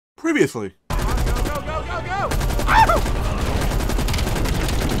Previously. Go, go, go, go, go! Ow!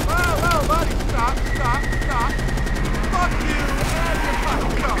 Whoa, buddy, stop. Fuck you and your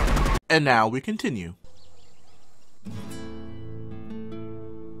fucking car. And now we continue.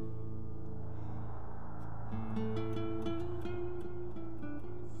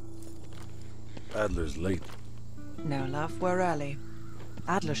 Adler's late. No, love, we're early.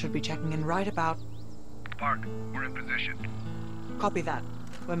 Adler should be checking in right about... Park, we're in position. Copy that.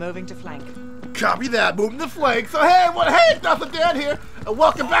 We're moving to flank. Copy that, moving the flank. So hey, it's Nothing Dan here, and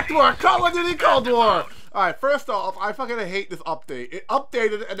welcome back to our Call of Duty Cold War. Alright, first off, I fucking hate this update. It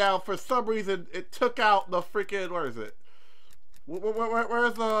updated, and now for some reason, it took out the freaking, where is it?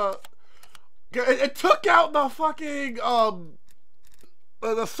 Where's the... It took out the fucking,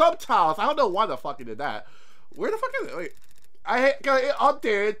 the subtitles. I don't know why the fuck it did that. Where the fuck is it? Wait, it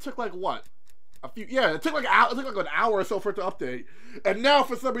updated. It took like what? It took like an hour or so for it to update, and now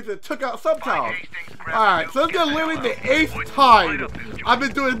for some reason it took out subtitles. Alright, so this is literally the 8th time I've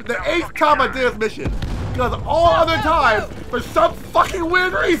been doing the 8th time I did this mission. Because all other times, for some fucking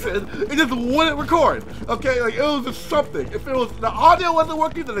weird reason, it just wouldn't record. Okay, like it was just something. If it was the audio wasn't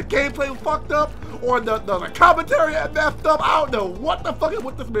working, then the gameplay was fucked up, or the commentary had messed up. I don't know what the fuck is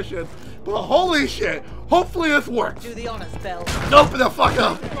with this mission. But holy shit, hopefully this works. Do the honors, Bell. Open the fuck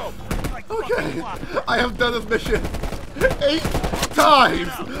up. Okay, I have done this mission 8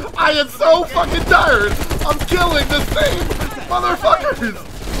 times. I am so fucking tired of killing the same motherfuckers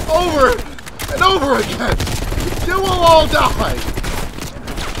over and over again. You will all die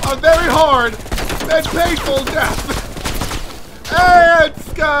a very hard and painful death. And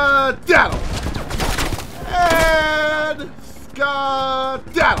skedaddle. And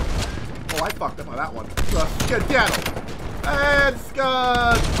skedaddle. Oh, I fucked up on that one. Skedaddle. And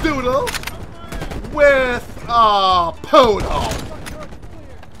skadoodle with a poodle.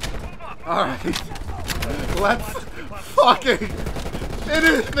 Alright. Let's fucking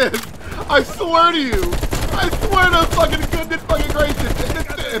finish this. I swear to you. I swear to fucking goodness fucking gracious.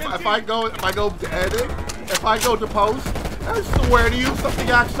 If I go to edit, if I go to post, I swear to you something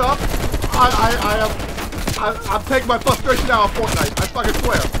acts up. I'm taking my frustration out on Fortnite. I fucking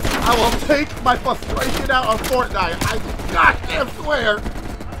swear. I will take my frustration out on Fortnite. I goddamn swear.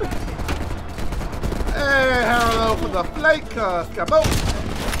 Hey, hello for the flank, Scabo.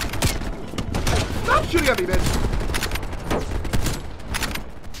 Stop shooting at me, bitch.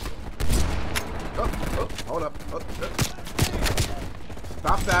 Oh, hold up.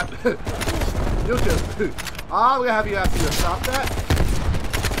 Stop that. You just. I'm gonna have you ask you to stop that.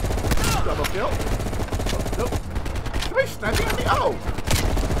 Double kill. Nope. Somebody sniping at me?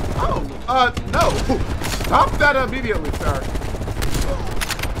 Oh, no. Stop that immediately, sir.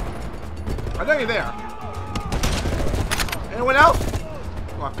 I know you're there. Anyone else?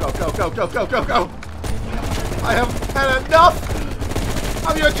 Come on, go. I have had enough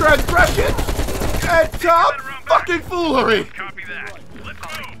of your transgression and top fucking foolery. Copy that. Let's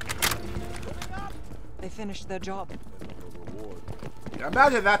move. They finished their job. Yeah,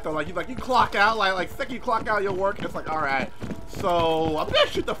 imagine that though, like you clock out, like second you clock out your work, it's like, alright, so I'm gonna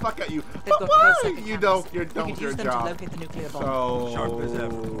shoot the fuck at you. They've But got why? close-up You cameras. don't, you don't We could your use them job. to locate the nuclear bomb. So Sharp as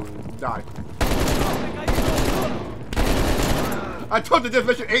ever. die. I told you this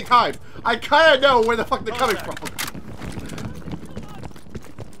mission 8 times. I kinda know where the fuck they're coming from.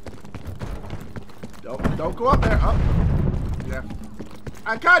 Don't go up there. Oh. Yeah.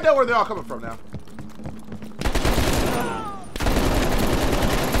 I kinda know where they're all coming from now.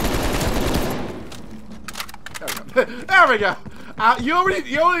 There we go. You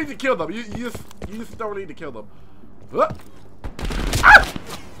don't need to kill them. You just don't need to kill them. Ah!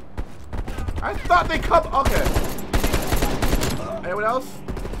 I thought they come. Okay. Anyone else?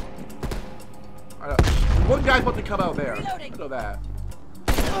 One guy's about to come out there. I know that.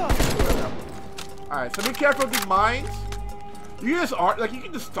 Alright, so be careful with these mines. You just are like you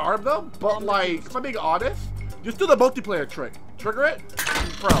can just starve them, but like if I'm being honest, just do the multiplayer trick. Trigger it,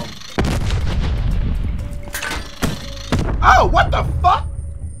 and prone. Oh, what the fuck?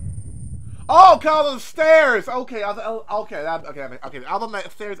 Oh, call those stairs. Okay, okay. I was on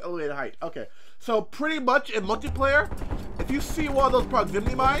that stairs elevated height. Okay, so pretty much in multiplayer, if you see one of those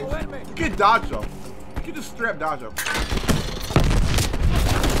proximity mines, you can dodge them. You can just straight up dodge them.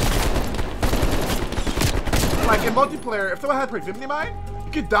 Like in multiplayer, if someone has a proximity mine,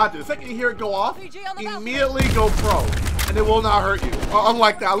 you can dodge it. The second you hear it go off, immediately go pro, and it will not hurt you.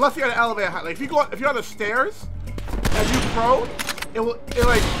 Unlike that, unless you're at an elevator height. Like if you're on the stairs and you pro,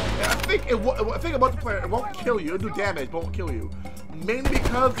 I think in multiplayer it won't kill you. It'll do damage, but won't kill you. Mainly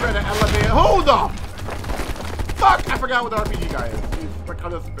because you're at an elevator. Hold on! Fuck! I forgot what the RPG guy is. like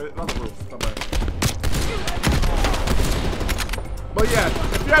on the roof somewhere. But yeah,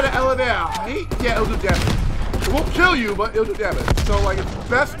 if you're at an elevator height, yeah, it'll do damage. It won't kill you, but it'll do damage. So like, it's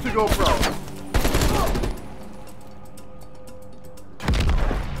best to go pro.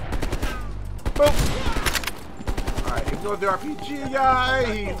 Boom. Alright, ignore the RPG guy.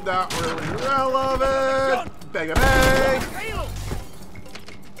 He's not really relevant. Bang a bang.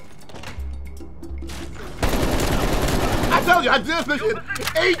 I tell you, I did this mission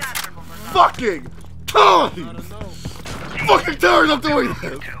 8 fucking times. Fucking tired of doing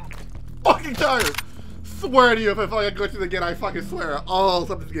this. Fucking tired. Swear to you, if I fucking go through it again, I fucking swear. Oh,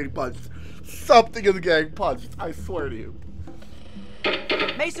 something's getting punched. Something is getting punched. I swear to you.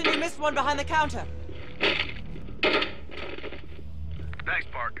 Mason, you missed one behind the counter. Thanks,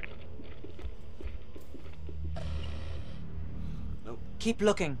 Park. Nope. Keep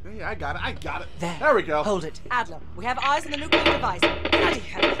looking. Yeah, I got it. I got it. There We go. Hold it. Adler, we have eyes on the nuclear device. Bloody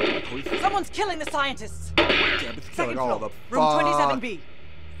hell. Someone's killing the scientists. Damn, it's killing Second all floor, the room fuck. 27B.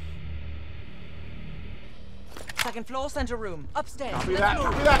 Second floor, center room. Upstairs. Copy Let's that. move.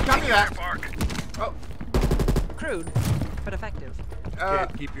 Copy that. Copy that. Park. Oh. Crude, but effective.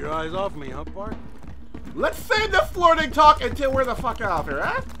 Can't keep your eyes off me, huh, Park? Let's save the flirting talk until we're the fuck out of here,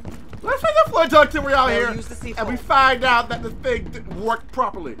 huh? Let's save the flirting talk until we're out They'll here use the C4. and we find out that the thing didn't work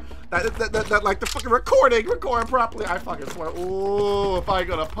properly. That like the fucking recording properly. I fucking swear. Ooh, if I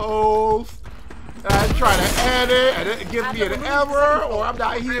go to post and try to edit and it gives me an error or I'm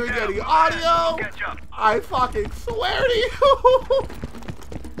not hearing any audio, I fucking swear to you.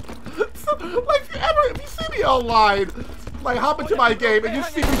 So, like, if you see me online, like, hop into my game and you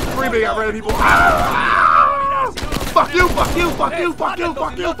see me screaming at random people, ah! Fuck you, fuck you, fuck you, fuck you,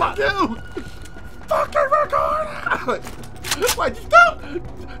 fuck you, fuck you! Fucking record! Like, just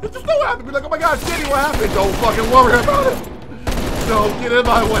don't have to be like, oh my god, Jenny, what happened? Don't fucking worry about it! Don't get in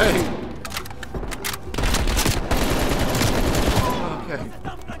my way! Okay.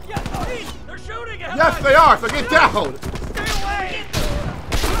 They're shooting at Yes, they are, so get down! Stay away!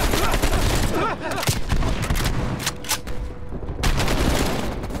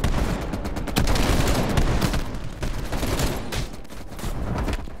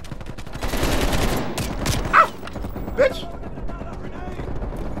 Bitch!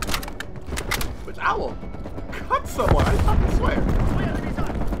 Bitch, I will cut someone, I fucking swear.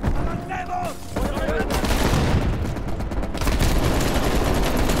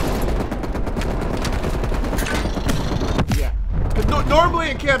 Yeah.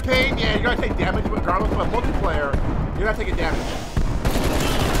 Normally in campaign, yeah, you're gonna take damage regardless, but multiplayer, you're not taking damage.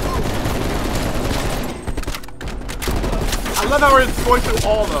 I love how we're going through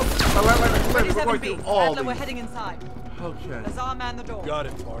all of them. I love we're going through all of Adler, them. we're heading inside. Okay. Lazar, man the door. Got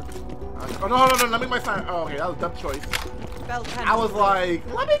it, Park. Oh, no, let me my sign. Oh, okay, that was a dumb choice. Bell I was like,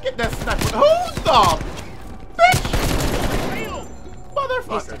 let me get that sniper. Who's the bitch?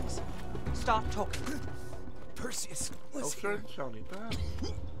 Motherfucker. Hastings, stop talking. Perseus Oh, was sure, here. show me that.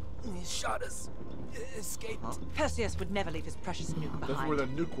 He shot us. Escaped. Huh? Perseus would never leave his precious nuke That's behind. where the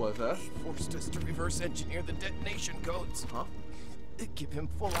nuke was, huh? Forced us to reverse engineer the detonation codes. Huh? Give him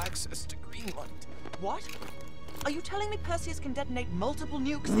full access to Greenland. What? Are you telling me Perseus can detonate multiple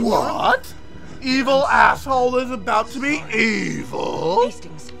nukes in Europe? What? Evil asshole is about to be evil?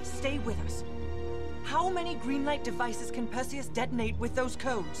 Hastings, stay with us. How many Greenlight devices can Perseus detonate with those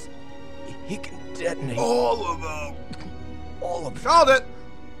codes? He can detonate All of them. all of them. Called it.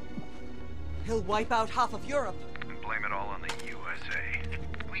 He'll wipe out half of Europe. And blame it all on the USA.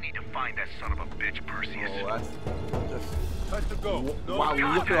 We need to find that son of a bitch, Perseus. Oh, that's just... Time to go. Wow,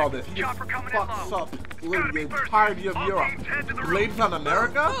 look at all this. He just fucks up literally the entirety of Europe. Blames on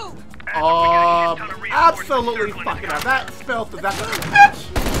America? Absolutely fucking up. That spells to that.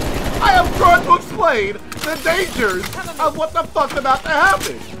 Bitch! I am trying to explain the dangers of what the fuck's about to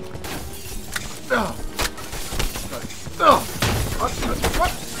happen. Ugh. Ugh.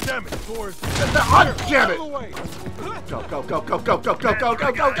 What? Damn it, Thor. Damn it! Go, go, go, go, go, go, go, go,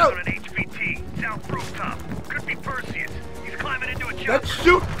 go, go, On go! an HVT, south rooftop. Could be Perseus. He's climbing into a chopper. Let's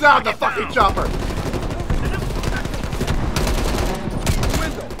shoot down the fucking chopper!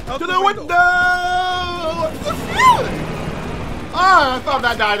 To the window! Ah, I thought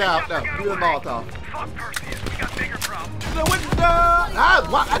that died out. No, do the Molotov. Fuck Perseus. We got bigger problems. To the window! Ah,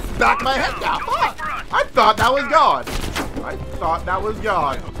 what? That's back of my head now. Fuck! I thought that was gone. I thought that was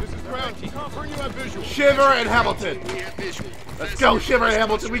gone. This is ground. Confirm you have visual. Shiver and Hamilton. Let's go, Shiver and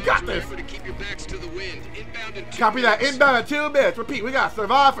Hamilton. We got this. Copy that. Inbound in 2 minutes. Repeat, we got to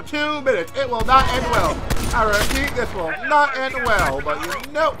survive for 2 minutes. It will not end well. I repeat, this will not end well. But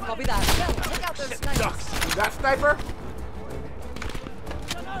you know. Copy that. Take out those snipers. That sniper?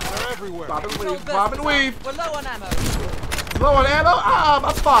 everywhere. Bob and Control weave, bob and versus weave. We're low on ammo. Low on ammo?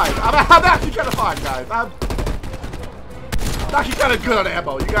 I'm fine. I'm actually kind of fine, guys. I'm actually kind of good on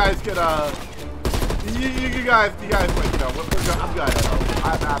ammo. You guys can, you guys, like, you know, we're good. I'm good on ammo.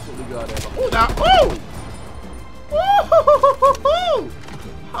 I'm absolutely good on ammo. Oh, now, ooh!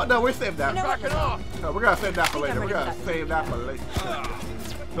 Oh, no, we're saving that. You know what, Back it off. No, we're gonna save that for I think later. I'm We're ready gonna for that. save that for later.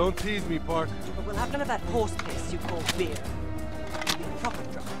 Don't tease me, Park. But we'll have none of that horse piss you call beer. It'll be a proper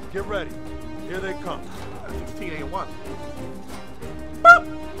drop. Get ready. Here they come. 16 ain't one.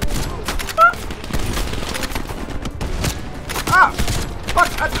 Ah! Fuck!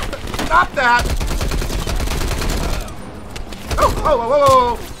 Stop that! Oh! Oh! Whoa! Whoa!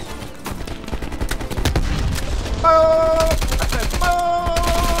 Whoa! Oh! I said, oh!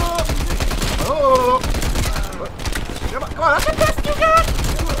 Come on! Come on! That's the best you got!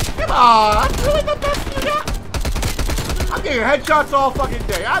 Come on! That's really the best you got! I'm getting headshots all fucking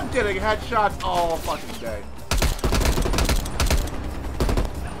day. I'm getting headshots all fucking day.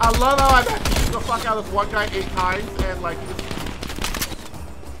 I love how I've had to shoot the fuck out of this one guy 8 times and like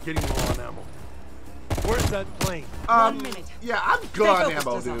Getting low on ammo. Where's that plane? 1 minute. Yeah, I'm good Stay on focused,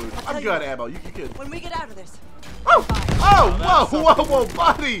 ammo, Ozone. dude. I'll I'm tell good you on what. ammo. You can. When we get out of this, Oh! fire. Oh! Whoa! Whoa! Whoa!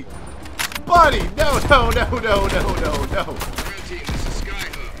 Buddy! Buddy! No! No! No! No! No! No! No! Red team, this is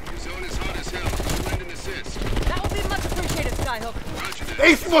Skyhook. Your zone is hot as hell. Lend an assist. That will be much appreciated, Skyhook. Roger that.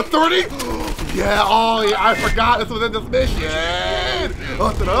 Ace 130? Yeah, oh yeah, I forgot this was in this mission.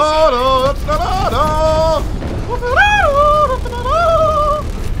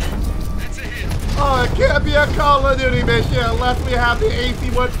 That's a hit. Oh, it can't be a Call of Duty mission unless we have the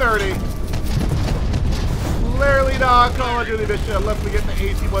AC-130. Clearly not a Call of Duty mission unless we get the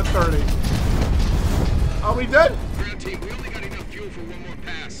AC-130. Are we dead? Ground team, we only got enough fuel for one more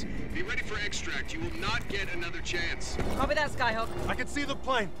pass. Be ready for extract. You will not get another chance. Copy that, Skyhook. I can see the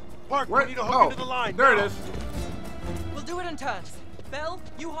plane. Park, Where? we need to hook Oh, into the line. there now. it is. We'll do it in turns. Bell,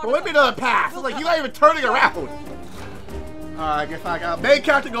 you hard. But let me another pass. It's like you're not even turning around. I guess I got main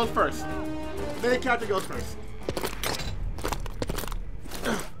character goes first. Main character goes first.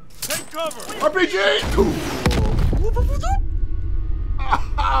 Take cover. RPG!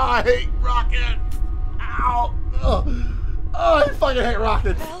 I hate rockets! Ow! Oh, I fucking hate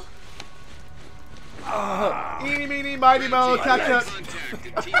rockets! Bell, Eeny, meeny, mighty, mo, catch up. Contact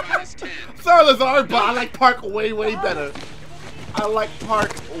in T-minus 10. Sorry, Lazard, but I like Park way, way better. I like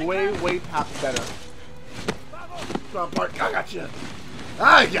Park way, way better. Come on, Park, I got you.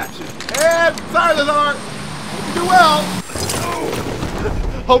 I got you. And sorry, Lazard. Hope you do well.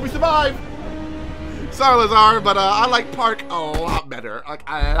 Hope you survive. Sorry, Lazard, but I like Park a lot better. Like,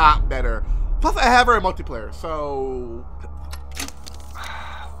 a lot better. Plus, I have her in multiplayer, so...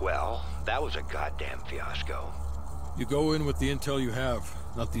 Well, that was a goddamn fiasco. You go in with the intel you have,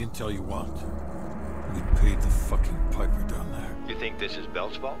 not the intel you want. You paid the fucking piper down there. You think this is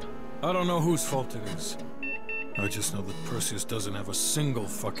Bell's fault? I don't know whose fault it is. I just know that Perseus doesn't have a single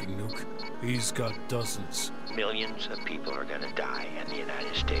fucking nuke. He's got dozens. Millions of people are gonna die, and the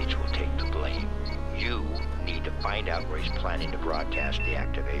United States will take the blame. You need to find out where he's planning to broadcast the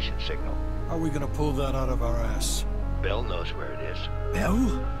activation signal. How are we gonna pull that out of our ass? Bell knows where it is.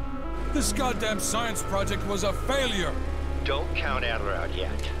 Bell? This goddamn science project was a failure! Don't count Adler out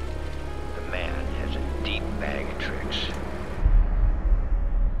yet. The man has a deep bag of tricks.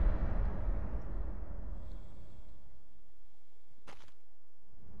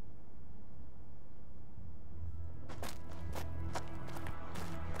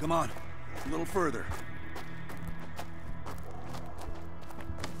 Come on, a little further.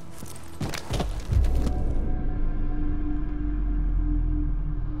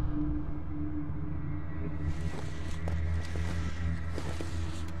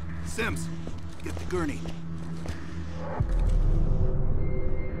 Sims, get the gurney.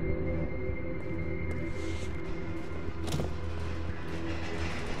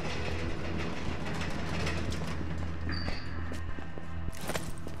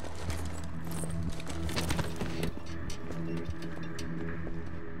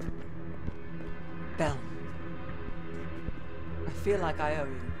 Bell. I feel like I owe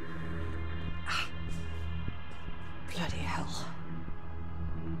you. Ah. Bloody hell.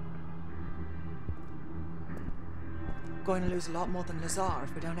 Going to lose a lot more than Lazar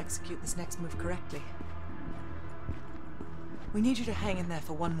if we don't execute this next move correctly. We need you to hang in there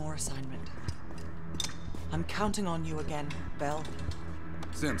for one more assignment. I'm counting on you again, Bell.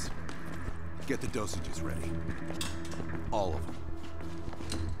 Sims, get the dosages ready. All of them.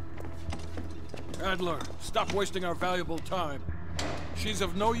 Adler, stop wasting our valuable time. She's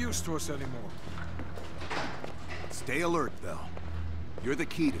of no use to us anymore. Stay alert, Bell. You're the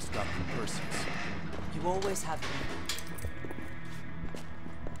key to stopping Perseus. You always have been.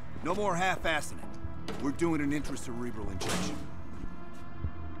 No more half-assing it. We're doing an intracerebral injection.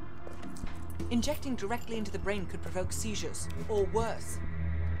 Injecting directly into the brain could provoke seizures, or worse.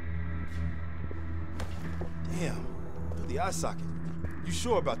 Damn. Through the eye socket. You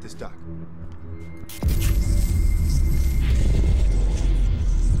sure about this, Doc?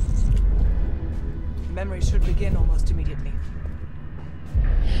 Memory should begin almost immediately.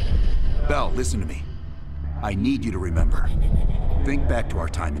 Bell, listen to me. I need you to remember. Think back to our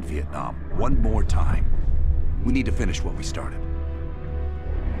time in Vietnam. One more time. We need to finish what we started.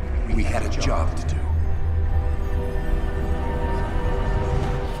 We had a job to do.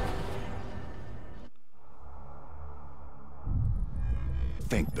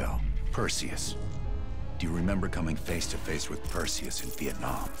 Think, Bell. Perseus. Do you remember coming face to face with Perseus in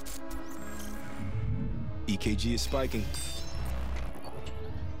Vietnam? EKG is spiking.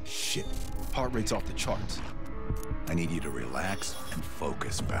 Shit. Heart rate's off the charts. I need you to relax and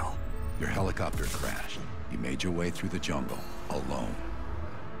focus, Bell. Your helicopter crashed. You made your way through the jungle, alone.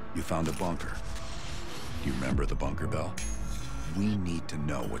 You found a bunker. Do you remember the bunker, Bell? We need to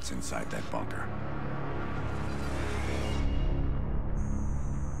know what's inside that bunker.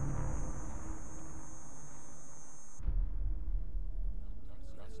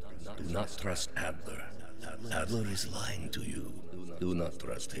 Do not trust Adler. Adler is lying to you. Do not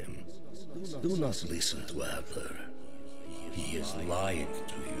trust him. Do not listen to Adler. He is lying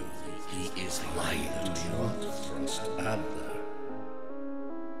to you. He is lying to you. Do not trust Adler.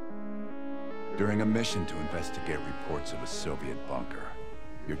 During a mission to investigate reports of a Soviet bunker,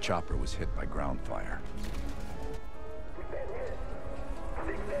 your chopper was hit by ground fire.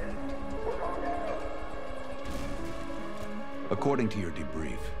 According to your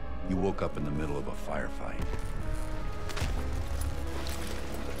debrief, you woke up in the middle of a firefight.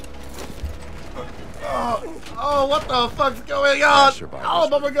 Oh, what the fuck's going on? Oh,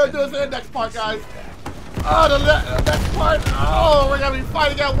 but we're gonna do this in the next part, guys. Oh, the next part. Oh, we're gonna be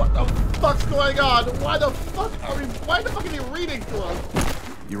finding out what the fuck's going on. Why the fuck are you reading to us?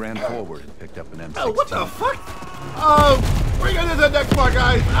 You ran forward and picked up an M16. Oh, what the fuck? We're gonna do the next part,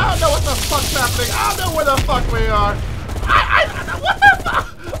 guys. I don't know what the fuck's happening. I don't know where the fuck we are. What the fuck?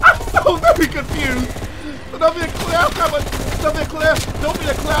 I'm so very confused. So don't be a clear coming. Don't be a clear. Don't be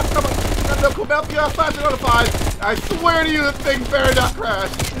a clear coming. No, come out PS5 to notified. I swear to you, that thing better not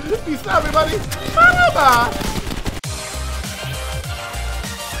crash. Peace out, everybody. Bye-bye.